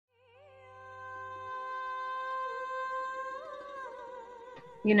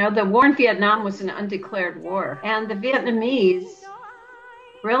You know, the war in Vietnam was an undeclared war, and the Vietnamese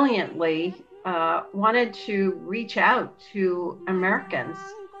brilliantly wanted to reach out to Americans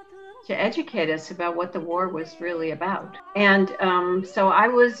to educate us about what the war was really about. And so I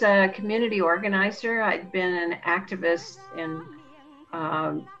was a community organizer. I'd been an activist in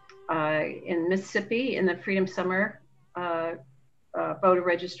Mississippi in the Freedom Summer voter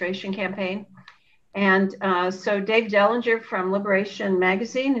registration campaign. And so Dave Dellinger from Liberation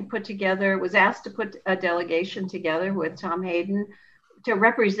Magazine was asked to put a delegation together with Tom Hayden to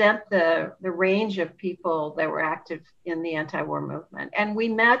represent the range of people that were active in the anti-war movement. And we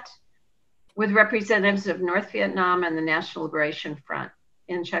met with representatives of North Vietnam and the National Liberation Front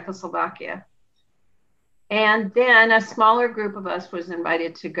in Czechoslovakia. And then a smaller group of us was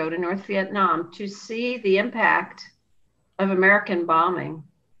invited to go to North Vietnam to see the impact of American bombing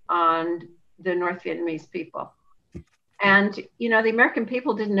on the North Vietnamese people. And, you know, the American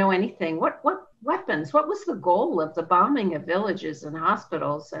people didn't know anything. What weapons? What was the goal of the bombing of villages and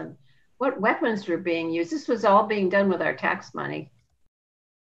hospitals? And what weapons were being used? This was all being done with our tax money.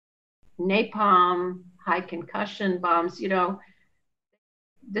 Napalm, high concussion bombs, you know,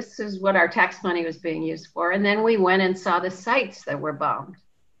 this is what our tax money was being used for. And then we went and saw the sites that were bombed,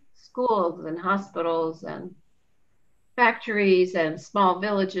 schools and hospitals and factories and small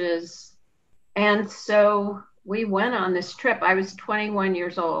villages. And so we went on this trip. I was 21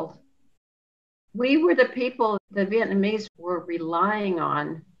 years old. We were the people the Vietnamese were relying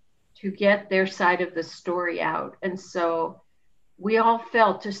on to get their side of the story out. And so we all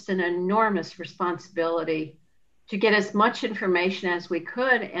felt just an enormous responsibility to get as much information as we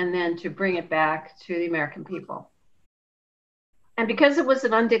could and then to bring it back to the American people. And because it was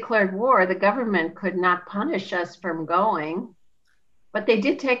an undeclared war, the government could not punish us from going, but they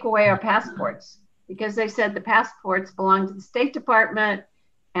did take away our passports because they said the passports belong to the State Department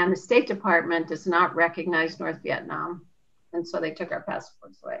and the State Department does not recognize North Vietnam. And so they took our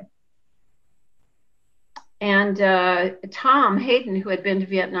passports away. And Tom Hayden, who had been to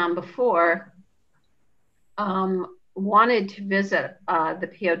Vietnam before, wanted to visit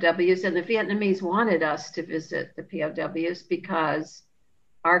the POWs, and the Vietnamese wanted us to visit the POWs because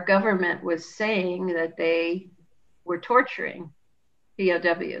our government was saying that they were torturing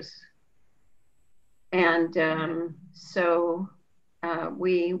POWs. And so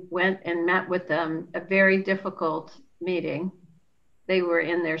we went and met with them, a very difficult meeting. They were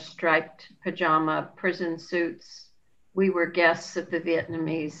in their striped pajama prison suits. We were guests of the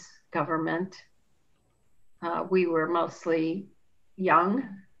Vietnamese government. We were mostly young,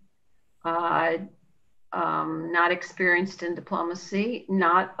 not experienced in diplomacy,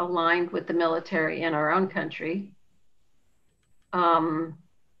 not aligned with the military in our own country.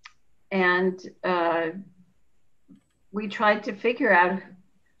 We tried to figure out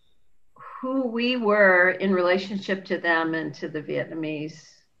who we were in relationship to them and to the Vietnamese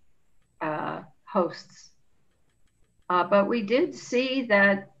hosts. But we did see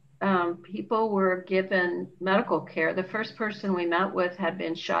that people were given medical care. The first person we met with had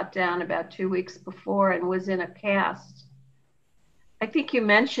been shot down about 2 weeks before and was in a cast. I think you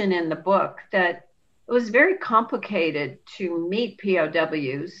mentioned in the book that it was very complicated to meet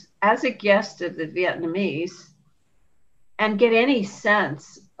POWs as a guest of the Vietnamese and get any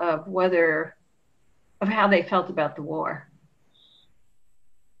sense of how they felt about the war.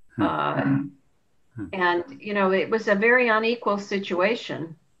 And, you know, it was a very unequal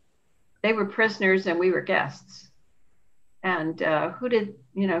situation. They were prisoners and we were guests. And who did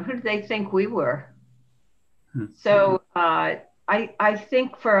they think we were? So I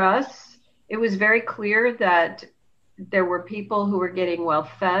think for us, it was very clear that there were people who were getting well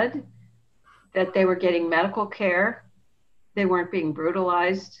fed, that they were getting medical care, they weren't being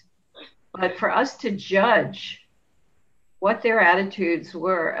brutalized. But for us to judge what their attitudes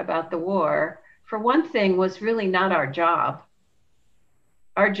were about the war, for one thing, was really not our job.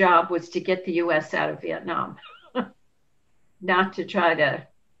 Our job was to get the US out of Vietnam, not to try to,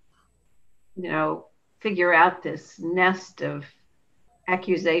 you know, figure out this nest of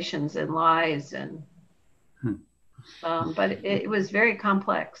accusations and lies. And but it was very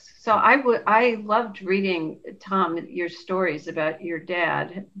complex. So I loved reading, Tom, your stories about your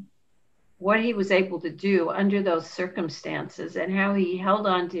dad, what he was able to do under those circumstances and how he held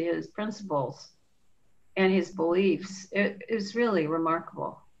on to his principles and his beliefs. It was really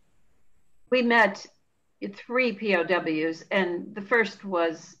remarkable. We met 3 POWs, and the first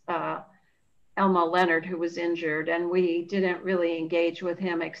was Elmo Leonard, who was injured, and we didn't really engage with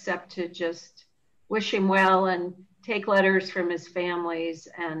him except to just wish him well and take letters from his families.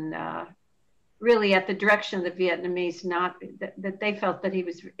 And really at the direction of the Vietnamese, not that they felt that he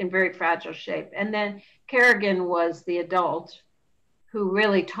was in very fragile shape. And then Kerrigan was the adult who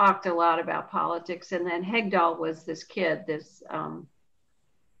really talked a lot about politics. And then Hegdahl was this kid, this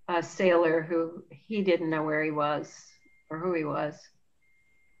sailor who he didn't know where he was or who he was.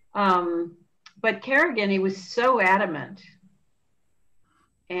 But Kerrigan, he was so adamant.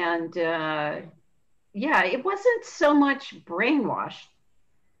 And yeah, it wasn't so much brainwashed.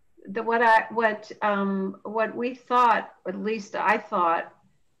 What we thought, at least I thought,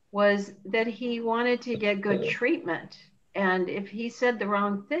 was that he wanted to get good treatment. And if he said the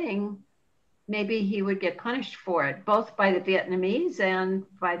wrong thing, maybe he would get punished for it, both by the Vietnamese and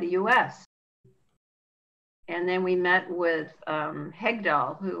by the US. And then we met with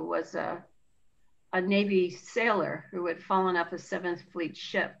Hegdahl, who was a Navy sailor who had fallen off a 7th Fleet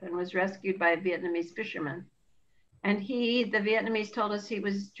ship and was rescued by a Vietnamese fisherman. And the Vietnamese told us he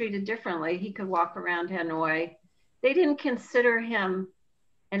was treated differently. He could walk around Hanoi. They didn't consider him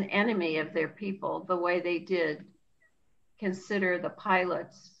an enemy of their people the way they did consider the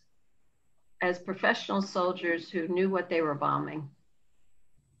pilots as professional soldiers who knew what they were bombing.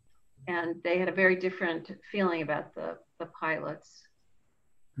 And they had a very different feeling about the pilots.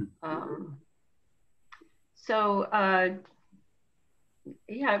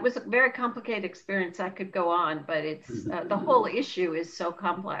 Yeah, it was a very complicated experience. I could go on, but it's the whole issue is so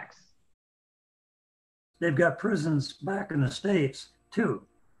complex. They've got prisons back in the States too.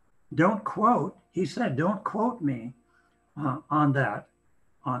 Don't quote, he said, don't quote me on that,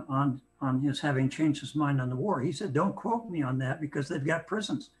 on his having changed his mind on the war. He said, don't quote me on that because they've got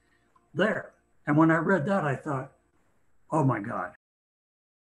prisons there. And when I read that, I thought, oh my God.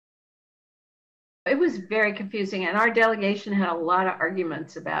 It was very confusing, and our delegation had a lot of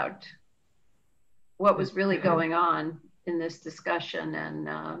arguments about what was really going on in this discussion, and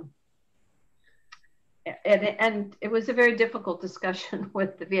it was a very difficult discussion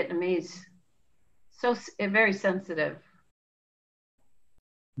with the Vietnamese, so very sensitive.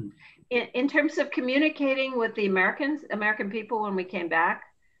 In terms of communicating with the American people when we came back,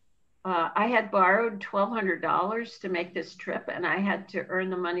 I had borrowed $1,200 to make this trip, and I had to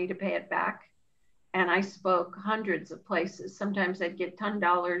earn the money to pay it back. And I spoke hundreds of places. Sometimes I'd get $10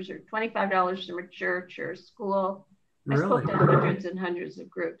 or $25 from a church or a school. Really? I spoke to hundreds and hundreds of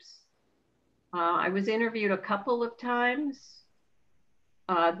groups. I was interviewed a couple of times.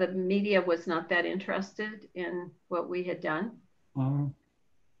 The media was not that interested in what we had done. And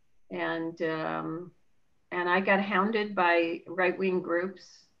I got hounded by right-wing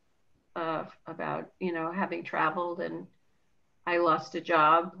groups about, having traveled, and I lost a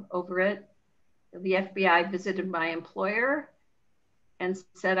job over it. The FBI visited my employer and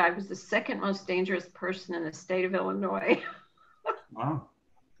said I was the second most dangerous person in the state of Illinois. Wow.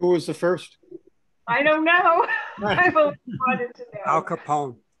 Who was the first? I don't know. I've always wanted to know. Al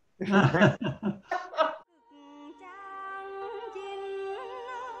Capone.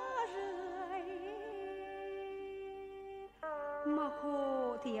 mà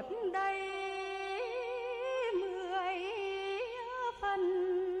hồ thiệp đây